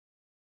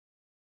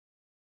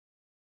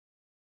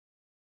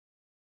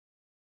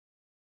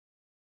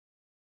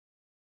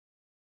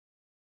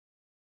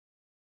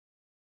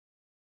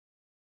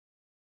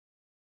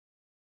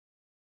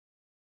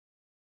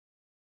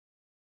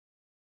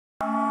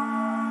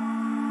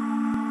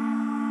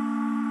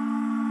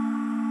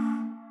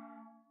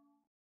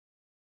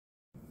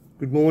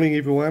Good morning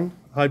everyone,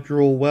 hope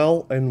you're all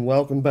well and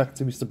welcome back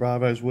to Mr.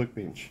 Bravo's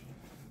Workbench.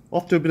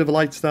 Off to a bit of a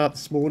late start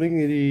this morning.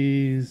 It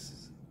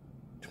is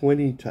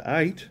 20 to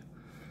 8.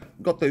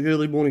 Got the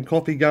early morning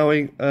coffee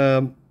going.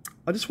 I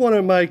just want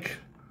to make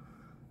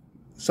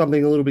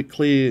something a little bit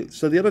clear.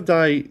 So the other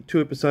day, 2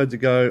 episodes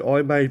ago,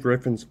 I made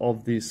reference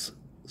of this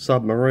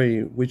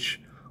submarine, which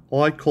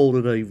I called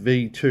it a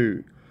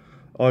V2.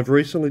 I've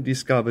recently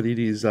discovered that it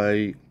is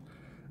a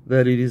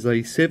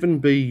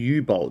 7B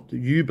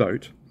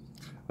U-boat.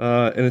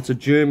 And it's a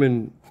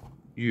German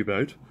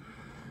U-boat.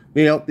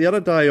 Now, the other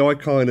day I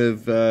kind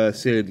of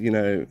said, you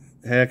know,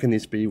 how can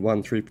this be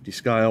 1/350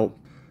 scale?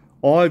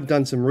 I've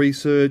done some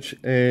research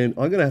and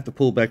I'm going to have to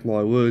pull back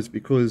my words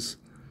because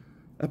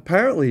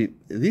apparently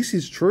this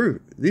is true.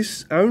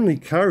 This only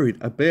carried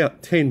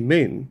about 10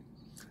 men.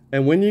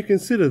 And when you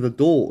consider the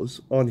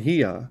doors on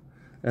here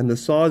and the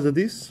size of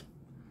this,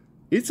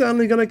 it's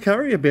only going to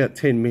carry about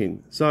 10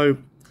 men. So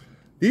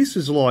this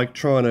is like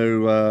trying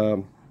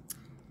to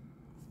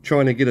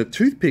get a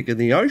toothpick in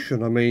the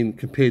ocean, I mean,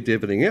 compared to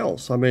everything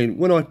else. I mean,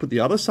 when I put the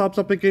other subs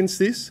up against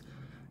this,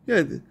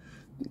 yeah,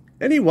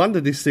 any wonder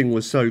this thing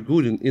was so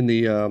good in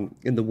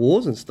the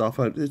wars and stuff.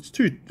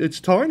 It's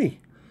tiny.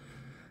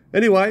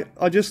 Anyway,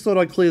 I just thought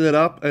I'd clear that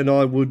up and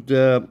I would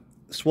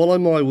swallow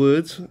my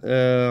words.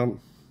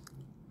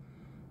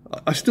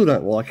 I still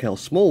don't like how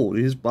small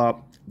it is, but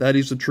that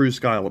is the true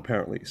scale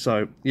apparently.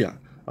 So yeah,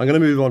 I'm going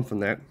to move on from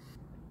that.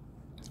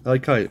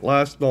 Okay,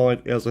 last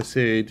night, as I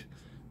said,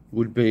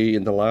 would be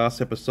in the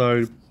last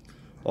episode,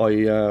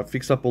 I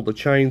fixed up all the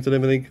chains and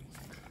everything.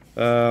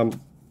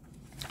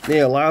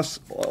 Now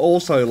last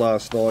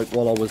night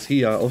while I was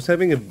here, I was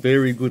having a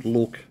very good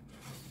look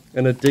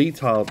and a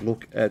detailed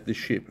look at the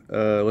ship.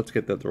 Let's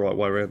get that the right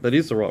way around. That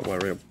is the right way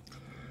around.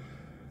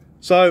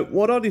 So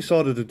what I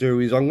decided to do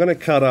is I'm going to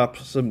cut up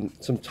some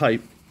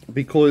tape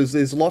because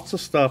there's lots of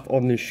stuff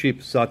on this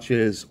ship, such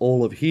as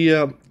all of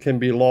here can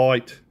be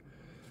light.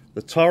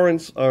 The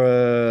turrets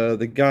are,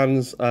 the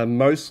guns are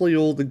mostly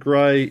all the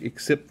grey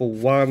except for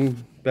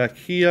one back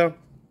here.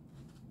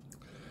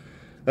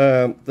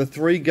 The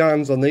 3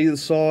 guns on either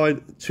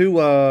side, 2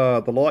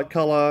 are the light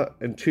colour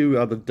and 2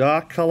 are the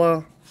dark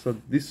colour. So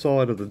this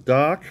side are the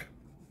dark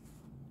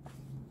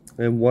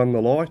and 1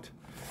 the light.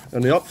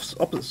 And the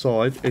opposite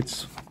side,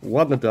 it's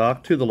 1 the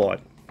dark, 2 the light.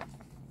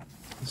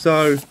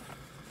 So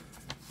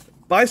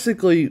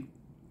basically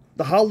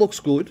the hull looks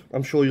good,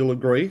 I'm sure you'll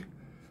agree.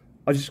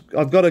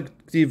 I've got to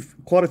give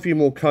quite a few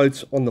more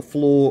coats on the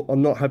floor.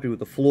 I'm not happy with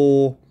the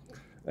floor.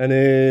 And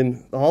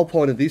then the whole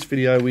point of this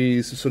video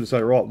is to sort of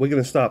say, right, we're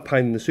going to start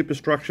painting the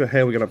superstructure. How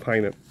are we going to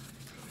paint it?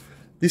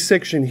 This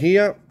section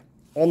here,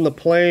 on the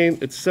plan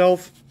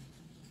itself,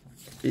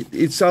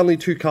 it's only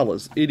 2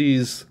 colours. It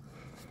is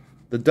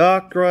the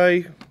dark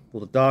grey,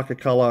 or the darker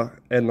colour,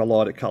 and the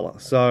lighter colour.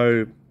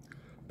 So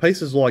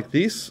pieces like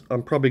this,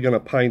 I'm probably going to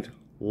paint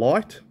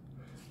light,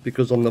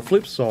 because on the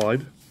flip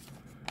side,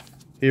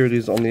 here it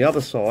is on the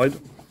other side,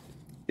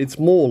 it's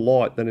more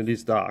light than it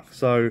is dark.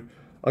 So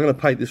I'm going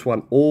to paint this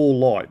one all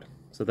light.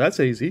 So that's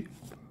easy.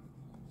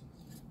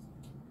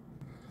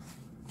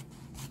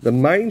 The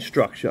main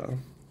structure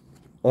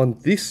on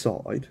this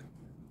side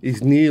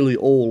is nearly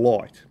all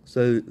light.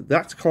 So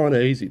that's kind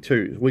of easy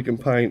too. We can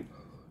paint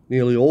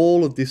nearly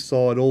all of this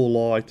side all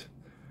light,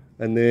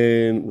 and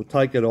then we'll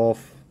take it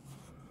off.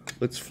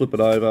 Let's flip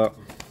it over.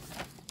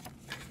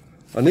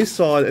 On this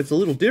side, it's a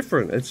little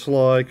different. It's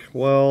like,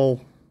 well,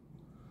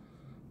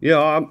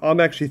 yeah,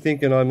 I'm actually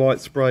thinking I might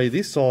spray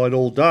this side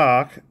all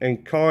dark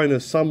and kind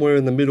of somewhere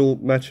in the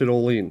middle match it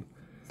all in.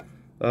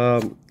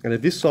 And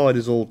if this side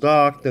is all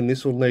dark, then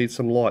this will need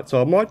some light. So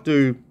I might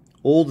do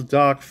all the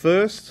dark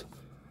first,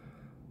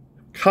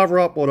 cover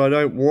up what I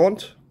don't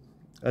want,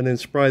 and then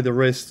spray the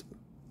rest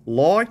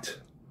light.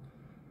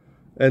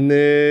 And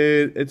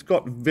then it's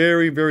got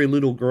very, very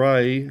little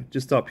grey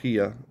just up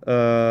here.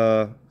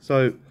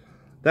 So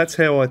that's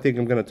how I think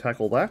I'm going to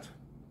tackle that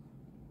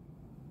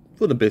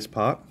for the best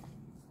part.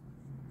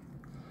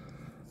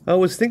 I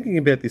was thinking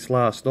about this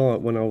last night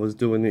when I was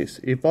doing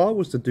this. If I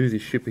was to do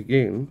this ship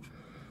again,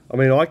 I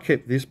mean, I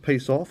kept this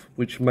piece off,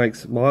 which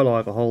makes my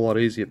life a whole lot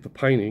easier for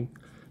painting,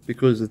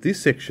 because this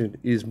section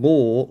is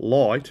more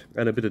light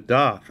and a bit of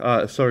dark,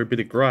 a bit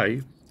of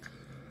grey.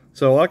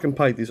 So I can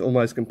paint this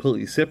almost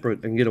completely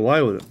separate and get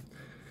away with it.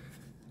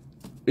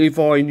 If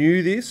I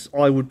knew this,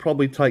 I would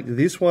probably take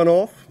this one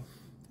off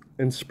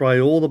and spray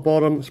all the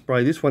bottom,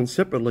 spray this one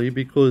separately,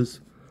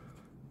 because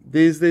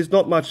there's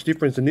not much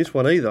difference in this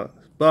one either.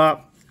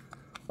 But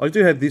I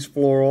do have this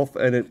floor off,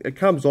 and it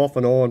comes off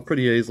and on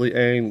pretty easily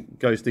and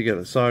goes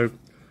together. So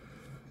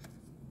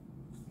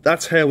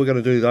that's how we're going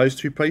to do those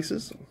 2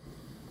 pieces.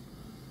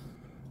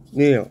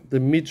 Now,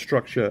 the mid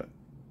structure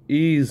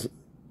is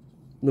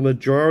the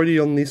majority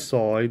on this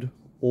side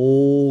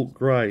all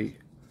grey.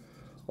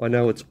 I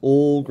know it's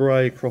all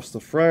grey across the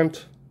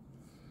front.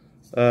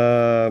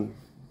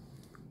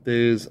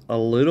 there's a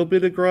little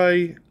bit of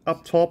grey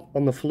up top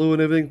on the flue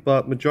and everything,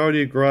 but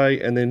majority of grey,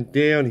 and then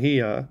down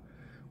here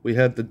we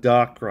have the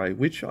dark grey,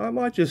 which I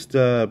might just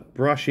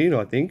brush in,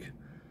 I think.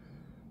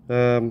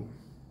 It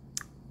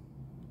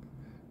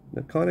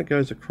kind of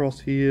goes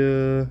across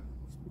here,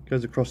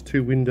 goes across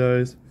two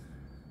windows.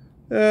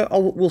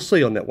 We'll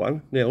see on that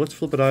one. Now let's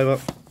flip it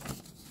over.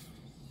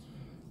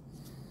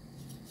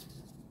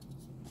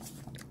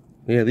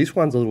 Now this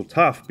one's a little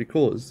tough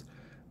because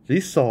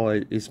this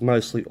side is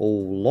mostly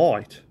all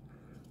light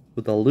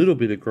with a little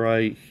bit of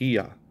grey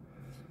here.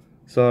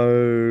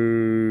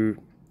 So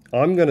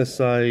I'm going to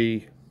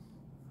say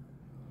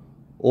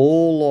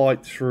all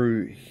light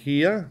through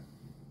here,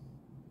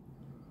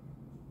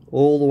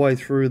 all the way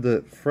through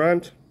the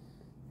front.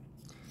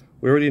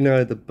 We already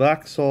know the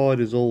back side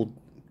is all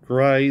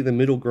grey, the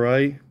middle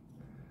grey,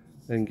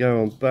 and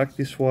going back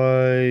this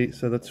way,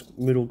 so that's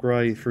middle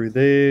grey through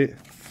there,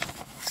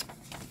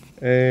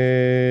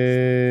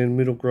 and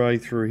middle grey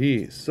through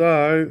here.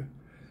 So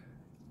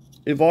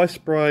if I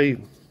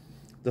spray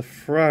the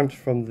front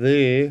from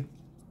there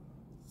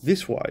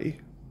this way,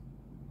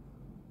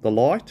 the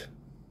light,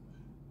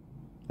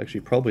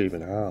 actually probably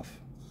even half,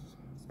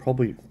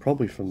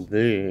 probably from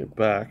there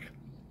back,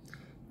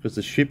 because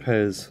the ship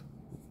has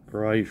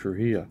grey through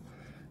here.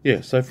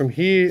 Yeah, so from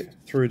here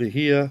through to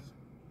here,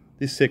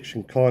 this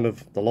section kind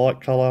of the light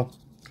colour,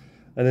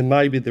 and then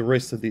maybe the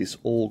rest of this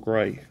all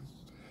grey.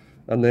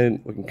 And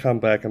then we can come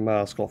back and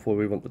mask off where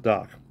we want the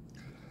dark.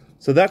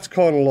 So that's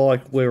kind of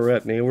like where we're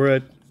at now. We're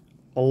at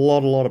a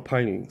lot of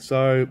painting.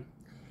 So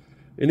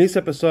in this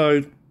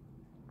episode,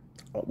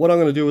 what I'm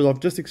going to do is I've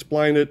just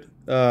explained it.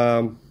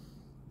 I'm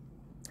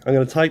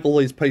going to take all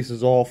these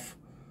pieces off.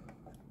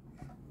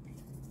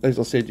 As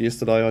I said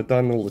yesterday, I've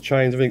done all the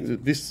chains. I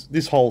think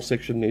this whole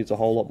section needs a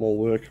whole lot more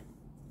work.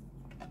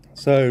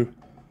 So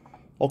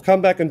I'll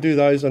come back and do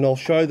those, and I'll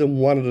show them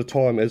one at a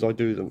time as I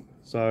do them.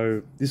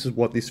 So this is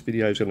what this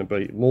video is going to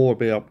be, more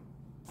about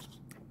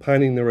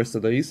painting the rest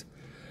of these.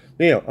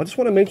 Now, I just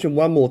want to mention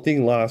one more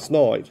thing. Last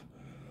night,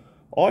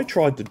 I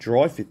tried to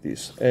dry fit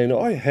this, and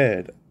I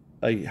had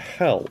a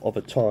hell of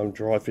a time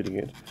dry fitting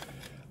it.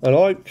 And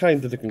I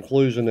came to the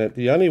conclusion that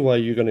the only way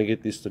you're going to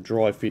get this to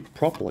dry fit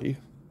properly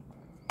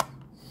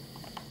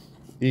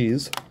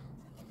is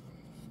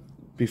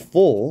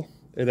before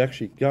it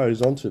actually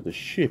goes onto the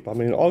ship. I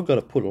mean, I've got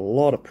to put a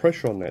lot of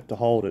pressure on that to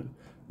hold it,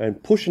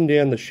 and pushing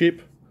down the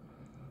ship,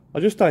 I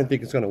just don't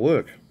think it's going to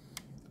work.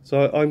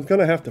 So I'm going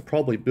to have to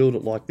probably build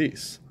it like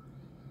this.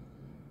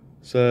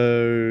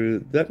 So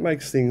that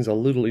makes things a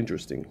little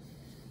interesting.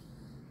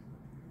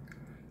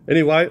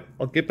 Anyway,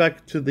 I'll get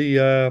back to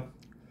the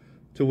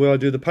to where I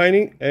do the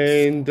painting,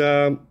 and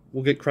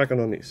we'll get cracking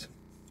on this.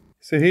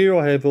 So here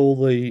I have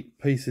all the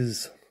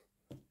pieces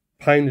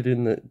painted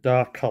in the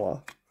dark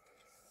colour.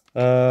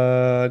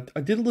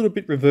 I did a little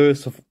bit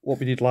reverse of what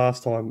we did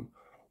last time,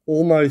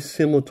 almost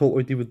similar to what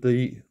we did with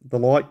the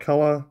light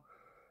colour.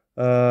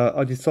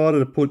 I decided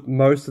to put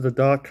most of the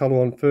dark colour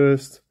on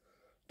first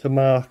to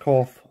mask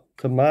off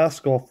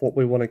what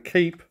we want to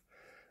keep,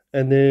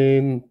 and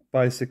then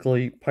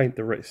basically paint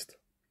the rest.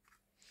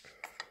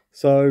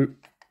 So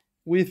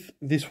with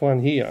this one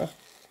here,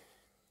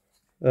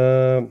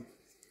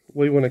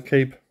 we want to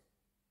keep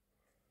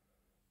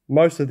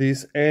most of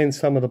this and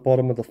some of the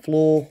bottom of the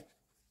floor.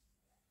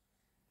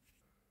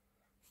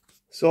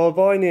 So if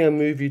I now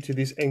move you to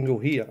this angle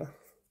here,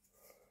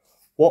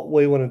 what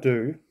we want to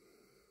do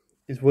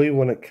is we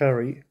want to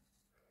carry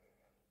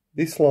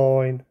this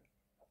line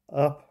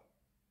up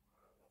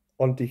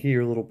onto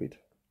here a little bit.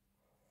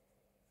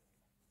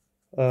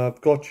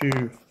 I've got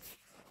you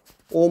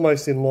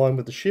almost in line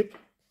with the ship,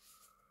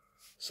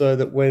 so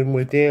that when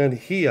we're down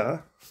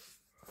here,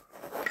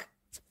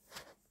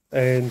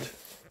 and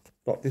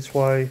not this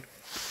way,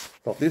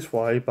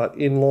 but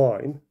in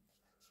line,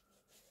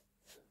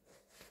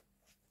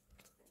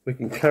 we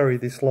can carry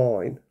this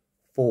line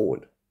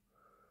forward.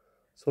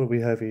 So what do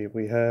we have here?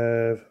 We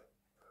have,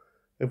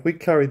 if we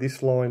carry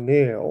this line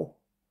now,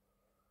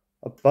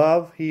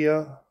 above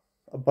here,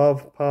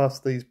 above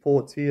past these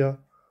ports here,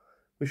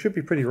 we should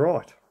be pretty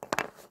right.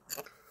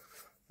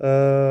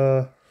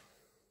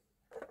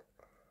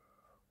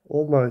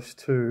 Almost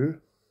to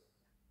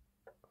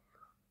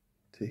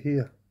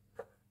here.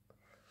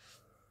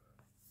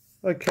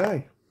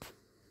 Okay.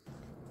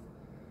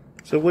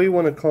 So we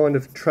want to kind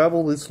of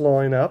travel this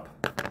line up.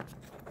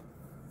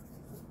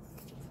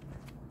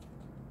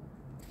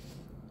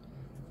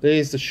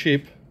 There's the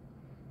ship.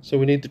 So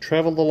we need to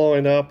travel the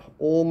line up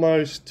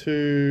almost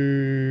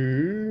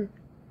to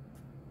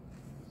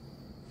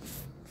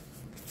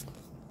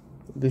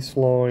this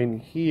line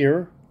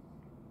here,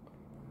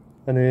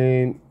 and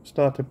then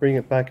start to bring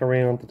it back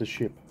around to the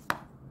ship.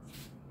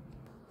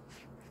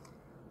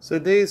 So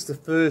there's the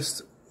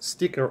first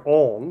sticker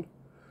on,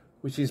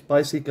 which is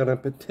basically going to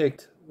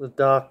protect the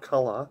dark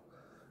colour,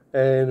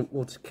 and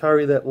we'll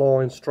carry that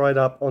line straight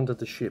up onto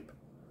the ship.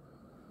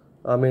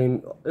 I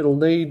mean, it'll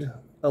need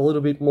a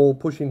little bit more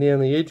pushing down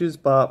the edges,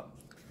 but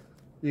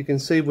you can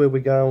see where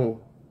we're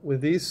going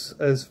with this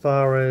as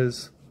far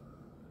as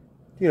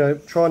you know,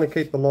 trying to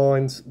keep the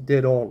lines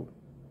dead on.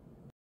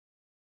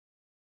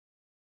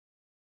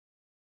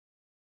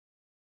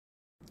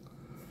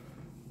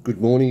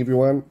 Good morning,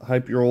 everyone.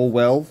 Hope you're all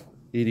well.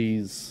 It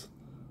is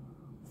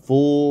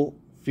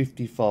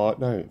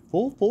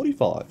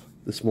 4:45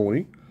 this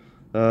morning.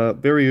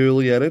 Very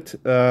early at it.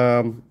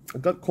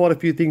 I've got quite a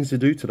few things to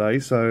do today,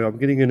 so I'm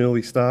getting an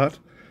early start.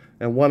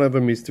 And one of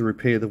them is to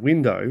repair the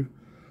window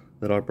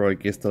that I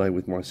broke yesterday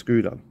with my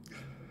scooter.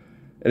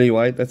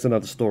 Anyway, that's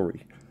another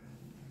story.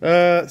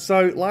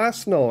 So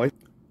last night,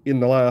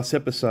 in the last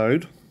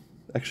episode,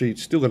 actually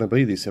it's still going to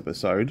be this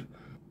episode,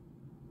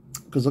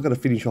 because I've got to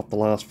finish off the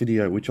last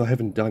video, which I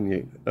haven't done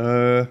yet.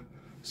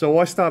 So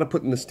I started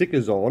putting the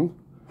stickers on,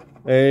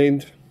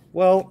 and,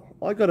 well,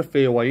 I got a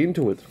fair way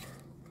into it.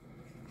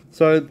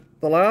 So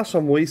the last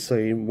one we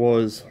seen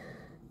was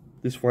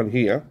this one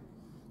here,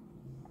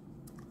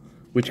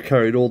 which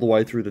carried all the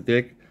way through the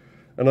deck,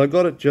 and I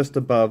got it just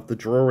above the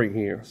drawing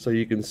here, so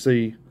you can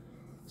see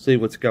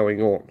what's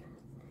going on.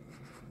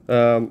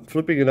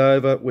 Flipping it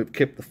over, we've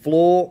kept the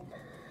floor.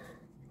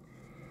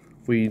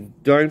 We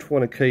don't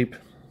want to keep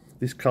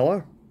this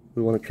colour,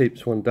 we want to keep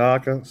this one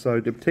darker. So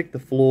to protect the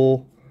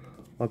floor,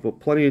 I've got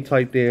plenty of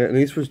tape down, and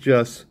this was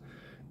just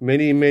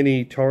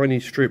many tiny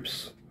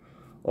strips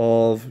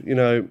of, you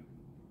know,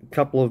 a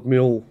couple of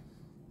mil,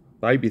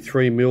 maybe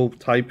 3 mil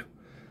tape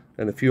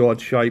and a few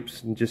odd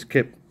shapes, and just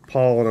kept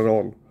piling it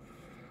on.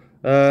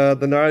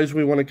 The nose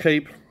we want to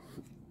keep,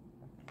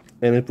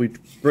 and if we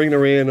bring it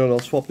around, and I'll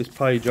swap this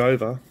page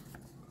over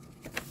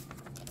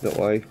that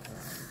way.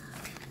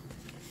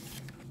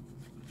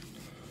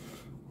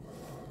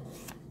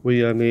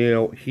 We are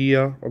now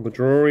here on the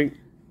drawing.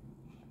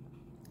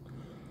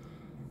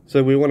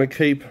 So we want to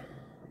keep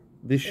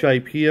this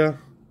shape here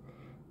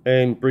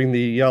and bring the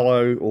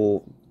yellow,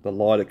 or the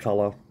lighter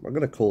colour. I'm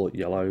going to call it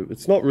yellow.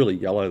 It's not really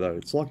yellow though,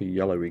 it's like a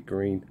yellowy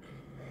green.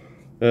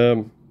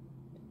 So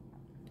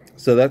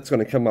that's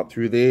going to come up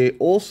through there.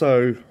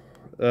 Also,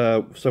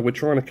 so we're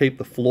trying to keep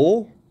the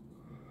floor.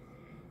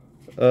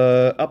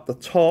 Up the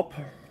top,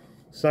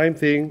 same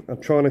thing.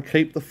 I'm trying to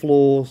keep the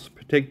floors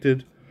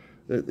protected.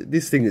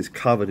 This thing is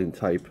covered in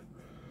tape.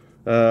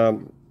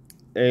 And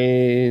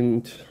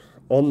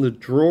on the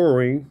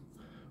drawing,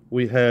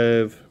 we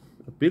have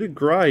a bit of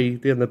grey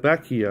down the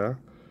back here.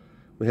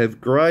 We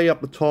have grey up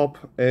the top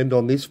and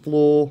on this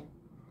floor,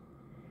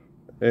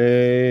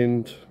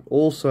 and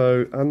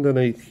also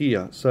underneath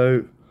here.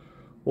 So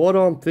what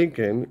I'm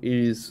thinking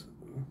is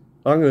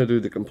I'm going to do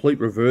the complete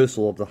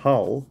reversal of the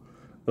hull,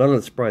 and I'm going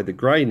to spray the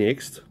grey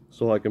next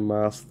so I can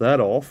mask that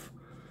off,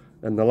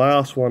 and the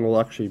last one will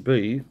actually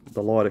be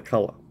the lighter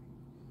colour.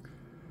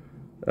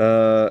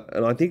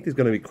 And I think there's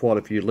going to be quite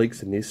a few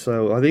leaks in this,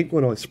 so I think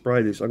when I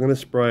spray this, I'm going to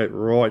spray it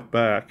right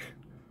back,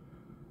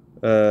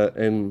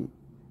 and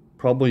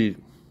probably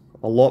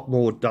a lot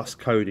more dust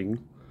coating,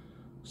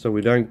 so we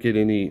don't get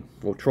any,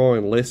 or try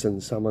and lessen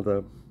some of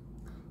the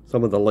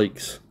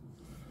leaks.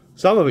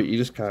 Some of it you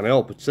just can't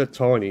help, it's that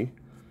tiny.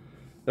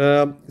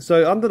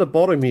 So under the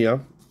bottom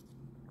here,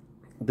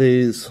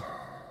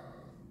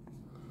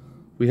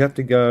 we have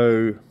to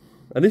go,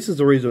 and this is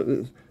the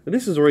reason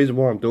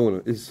why I'm doing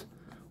it, is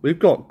we've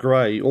got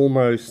grey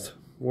almost,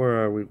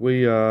 where are we?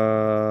 We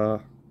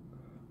are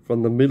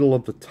from the middle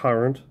of the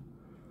turret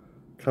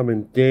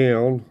coming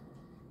down,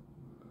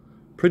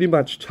 pretty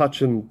much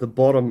touching the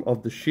bottom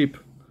of the ship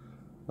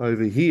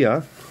over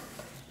here.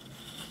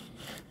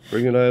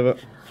 Bring it over.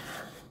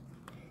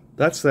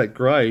 That's that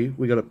grey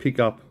we got to pick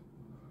up.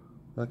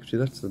 Actually,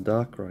 that's the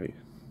dark grey.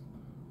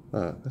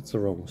 Ah, that's the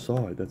wrong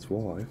side, that's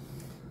why.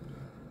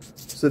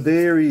 So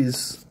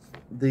there's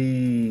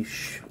the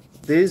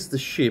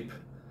ship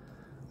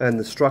and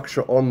the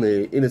structure on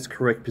there in its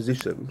correct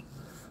position.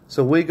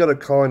 So we got to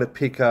kind of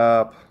pick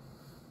up,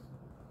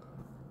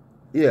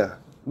 yeah,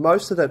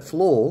 most of that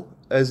floor,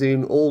 as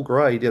in all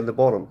grey down the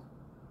bottom,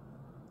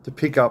 to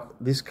pick up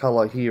this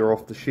colour here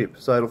off the ship.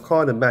 So it'll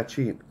kind of match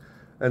in.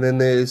 And then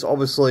there's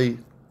obviously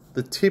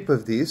the tip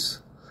of this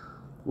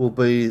will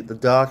be the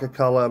darker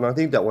colour, and I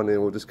think that one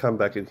there will just come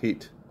back and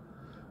hit.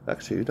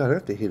 Actually, we don't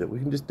have to hit it, we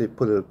can just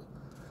put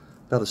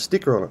another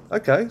sticker on it.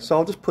 Okay, so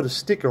I'll just put a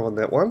sticker on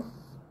that one.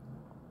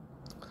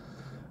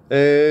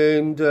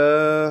 And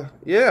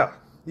yeah,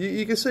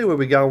 you can see where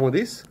we're going with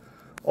this.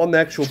 On the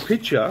actual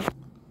picture,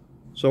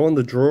 so on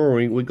the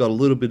drawing, we've got a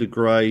little bit of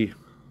grey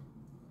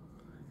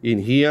in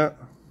here.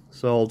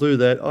 So I'll do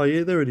that. Oh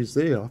yeah, there it is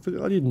there. I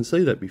didn't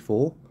see that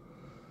before.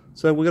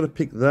 So we're going to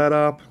pick that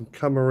up and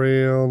come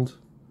around.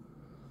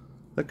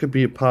 That could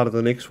be a part of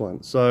the next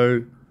one.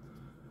 So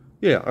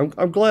yeah,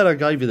 I'm glad I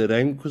gave you that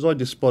angle, because I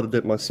just spotted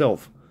it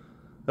myself.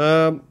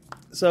 So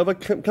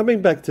if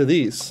coming back to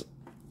this,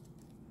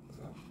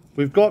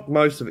 we've got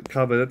most of it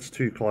covered. It's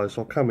too close.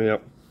 I'll come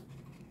out.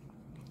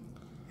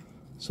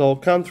 So I'll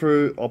come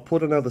through. I'll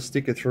put another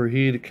sticker through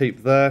here to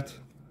keep that.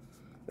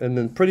 And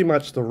then pretty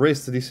much the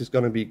rest of this is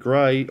going to be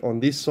grey on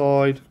this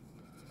side.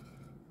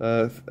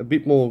 A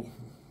bit more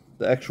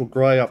the actual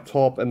grey up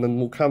top, and then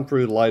we'll come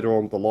through later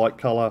on the light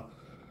colour.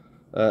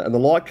 And the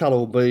light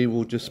colour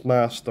will just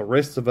mask the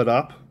rest of it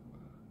up,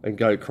 and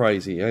go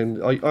crazy.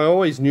 And I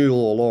always knew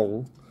all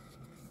along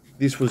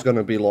this was going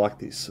to be like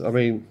this. I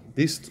mean,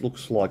 this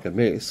looks like a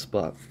mess,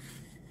 but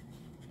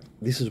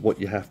this is what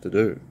you have to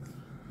do.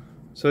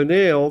 So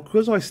now,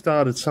 because I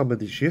started some of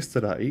this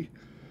yesterday,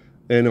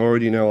 and I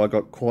already know I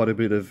got quite a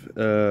bit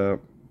of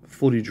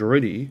footage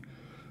already,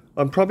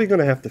 I'm probably going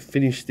to have to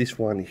finish this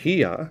one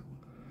here,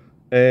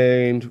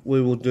 and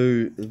we will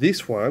do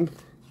this one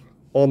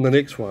on the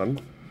next one.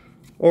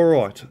 All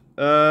right.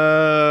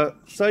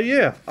 So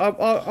yeah, I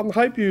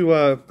hope you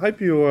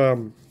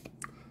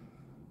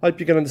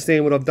can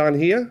understand what I've done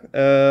here.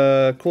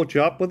 Caught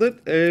you up with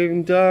it,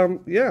 and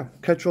yeah,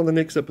 catch you on the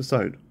next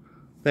episode.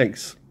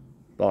 Thanks.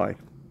 Bye.